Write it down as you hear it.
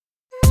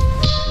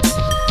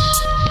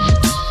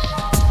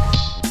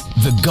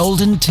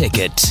Golden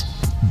Ticket.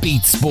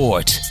 Beat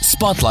Sport.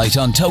 Spotlight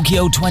on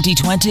Tokyo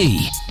 2020.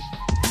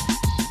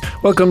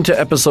 Welcome to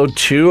episode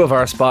 2 of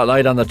our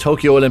spotlight on the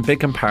Tokyo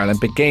Olympic and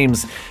Paralympic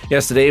Games.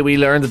 Yesterday we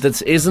learned that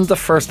this isn't the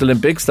first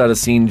Olympics that has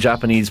seen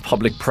Japanese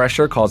public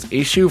pressure cause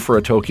issue for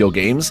a Tokyo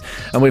Games,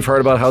 and we've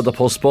heard about how the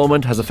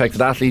postponement has affected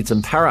athletes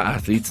and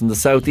para-athletes in the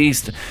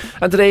southeast.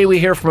 And today we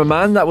hear from a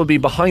man that will be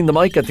behind the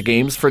mic at the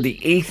Games for the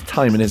 8th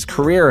time in his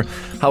career.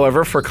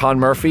 However, for Con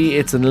Murphy,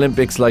 it's an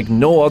Olympics like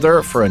no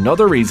other for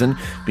another reason,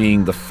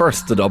 being the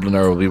first the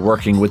Dubliner will be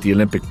working with the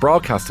Olympic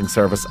Broadcasting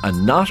Service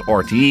and not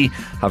RTE,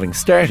 having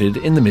started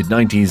in the mid-90s.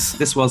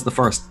 This was the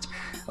first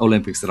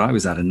Olympics that I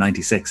was at in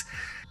 96.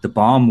 The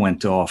bomb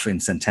went off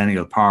in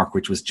Centennial Park,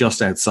 which was just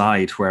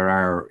outside where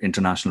our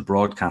International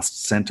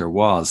Broadcast Centre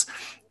was.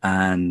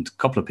 And a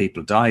couple of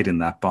people died in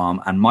that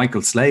bomb. And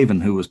Michael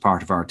Slavin, who was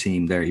part of our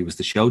team there, he was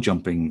the show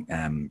jumping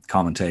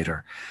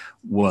commentator,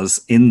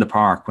 was in the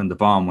park when the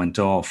bomb went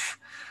off.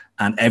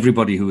 And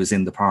everybody who was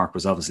in the park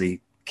was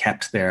obviously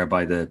kept there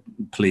by the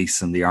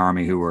police and the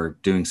army who were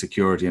doing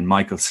security. And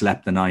Michael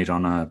slept the night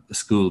on a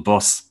school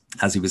bus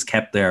as he was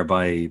kept there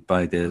by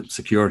the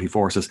security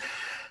forces.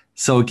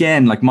 So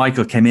again, like,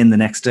 Michael came in the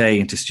next day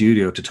into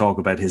studio to talk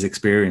about his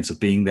experience of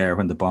being there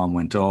when the bomb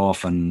went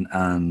off.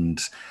 And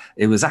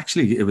it was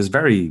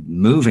very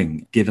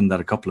moving, given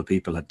that a couple of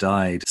people had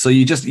died. So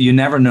you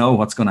never know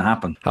what's going to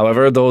happen.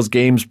 However, those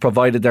games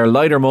provided their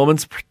lighter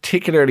moments,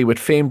 particularly with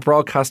famed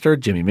broadcaster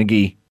Jimmy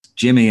McGee.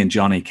 Jimmy and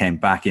Johnny came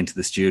back into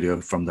the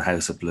studio from the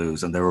House of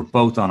Blues, and they were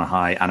both on a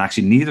high, and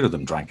actually neither of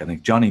them drank. I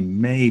think Johnny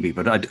maybe,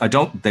 but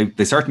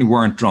they certainly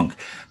weren't drunk.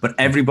 But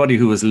everybody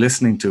who was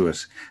listening to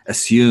it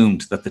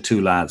assumed that the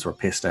two lads were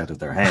pissed out of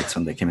their heads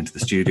when they came into the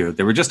studio.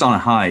 They were just on a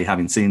high,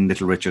 having seen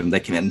Little Richard, and they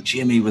came in, and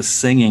Jimmy was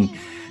singing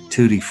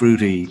Tutti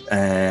Frutti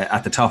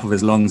at the top of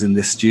his lungs in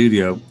this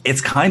studio.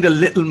 It's kind of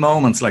little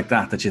moments like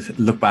that you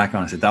look back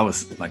on and say, that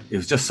was like, it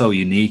was just so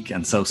unique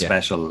and so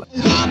special.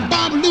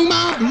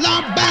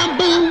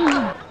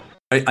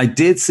 I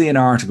did see an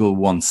article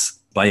once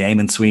by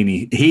Eamon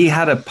Sweeney. He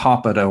had a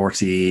pop at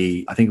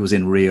RTE, I think it was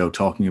in Rio,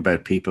 talking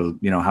about people,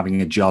 having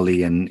a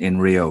jolly in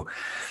Rio.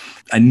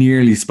 I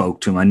nearly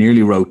spoke to him. I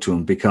nearly wrote to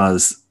him,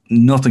 because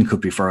nothing could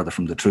be further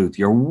from the truth.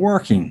 You're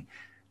working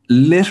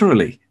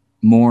literally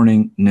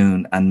morning,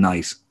 noon and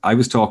night. I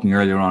was talking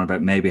earlier on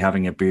about maybe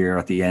having a beer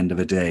at the end of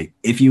a day.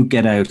 If you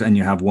get out and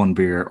you have one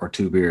beer or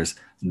two beers,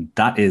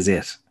 that is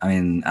it. I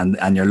mean,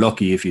 and you're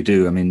lucky if you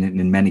do. I mean,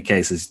 in many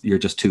cases, you're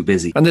just too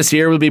busy. And this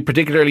year will be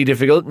particularly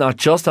difficult, not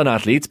just on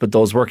athletes, but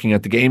those working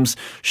at the Games,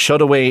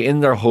 shut away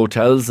in their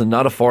hotels and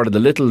not afforded the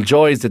little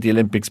joys that the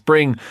Olympics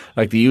bring,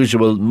 like the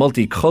usual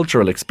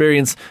multicultural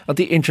experience at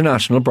the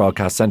International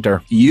Broadcast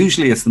Centre.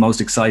 Usually it's the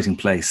most exciting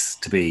place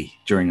to be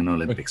during an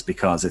Olympics,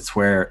 because it's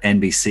where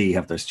NBC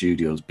have their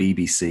studios,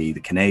 BBC, the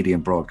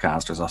Canadian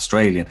broadcasters,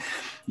 Australian.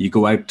 You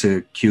go out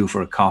to queue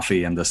for a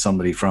coffee and there's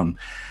somebody from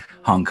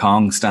Hong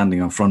Kong standing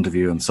in front of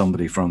you and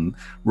somebody from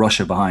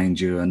Russia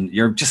behind you, and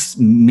you're just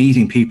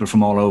meeting people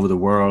from all over the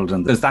world.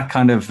 And there's that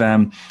kind of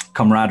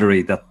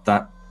camaraderie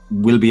that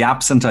will be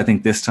absent, I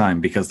think, this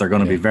time, because they're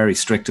going to be very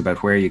strict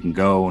about where you can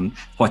go and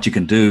what you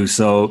can do.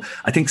 So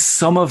I think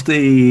some of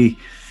the,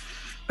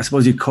 I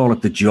suppose you'd call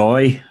it, the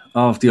joy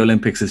of the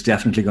Olympics is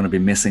definitely going to be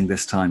missing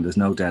this time. There's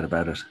no doubt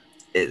about it.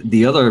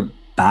 The other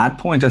bad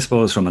point, I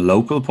suppose, from a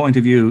local point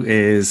of view,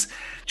 is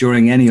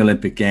during any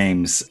Olympic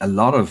Games, a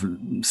lot of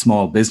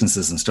small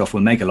businesses and stuff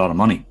will make a lot of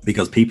money,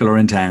 because people are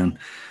in town.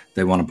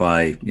 They want to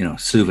buy,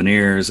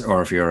 souvenirs,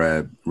 or if you're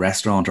a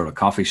restaurant or a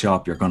coffee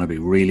shop, you're going to be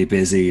really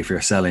busy. If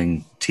you're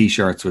selling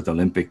T-shirts with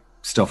Olympic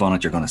stuff on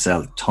it, you're going to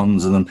sell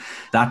tons of them.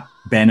 That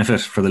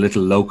benefit for the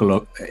little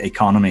local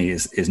economy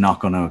is not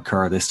going to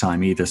occur this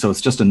time either. So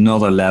it's just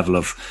another level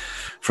of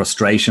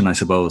frustration, I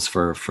suppose,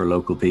 for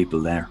local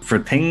people there. For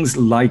things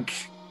like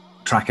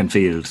track and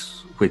field,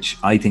 which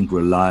I think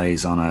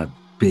relies on a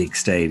big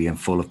stadium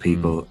full of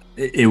people,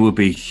 it would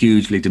be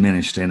hugely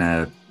diminished in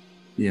a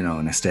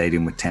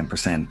stadium with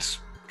 10%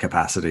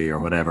 capacity or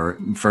whatever.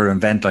 For an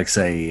event like,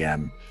 say,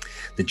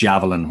 the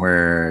javelin,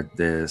 where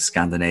the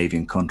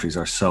Scandinavian countries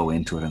are so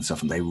into it and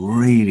stuff, and they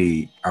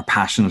really are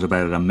passionate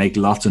about it and make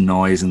lots of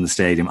noise in the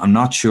stadium. I'm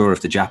not sure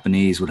if the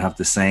Japanese would have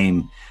the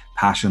same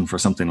passion for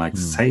something like,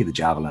 say, the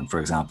javelin, for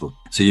example.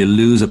 So you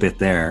lose a bit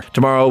there.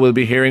 Tomorrow we'll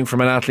be hearing from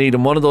an athlete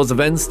in one of those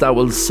events that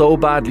will so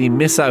badly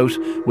miss out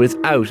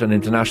without an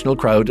international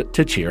crowd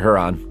to cheer her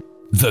on.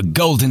 The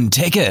Golden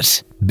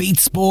Ticket. Beat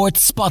Sport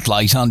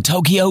Spotlight on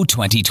Tokyo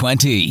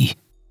 2020.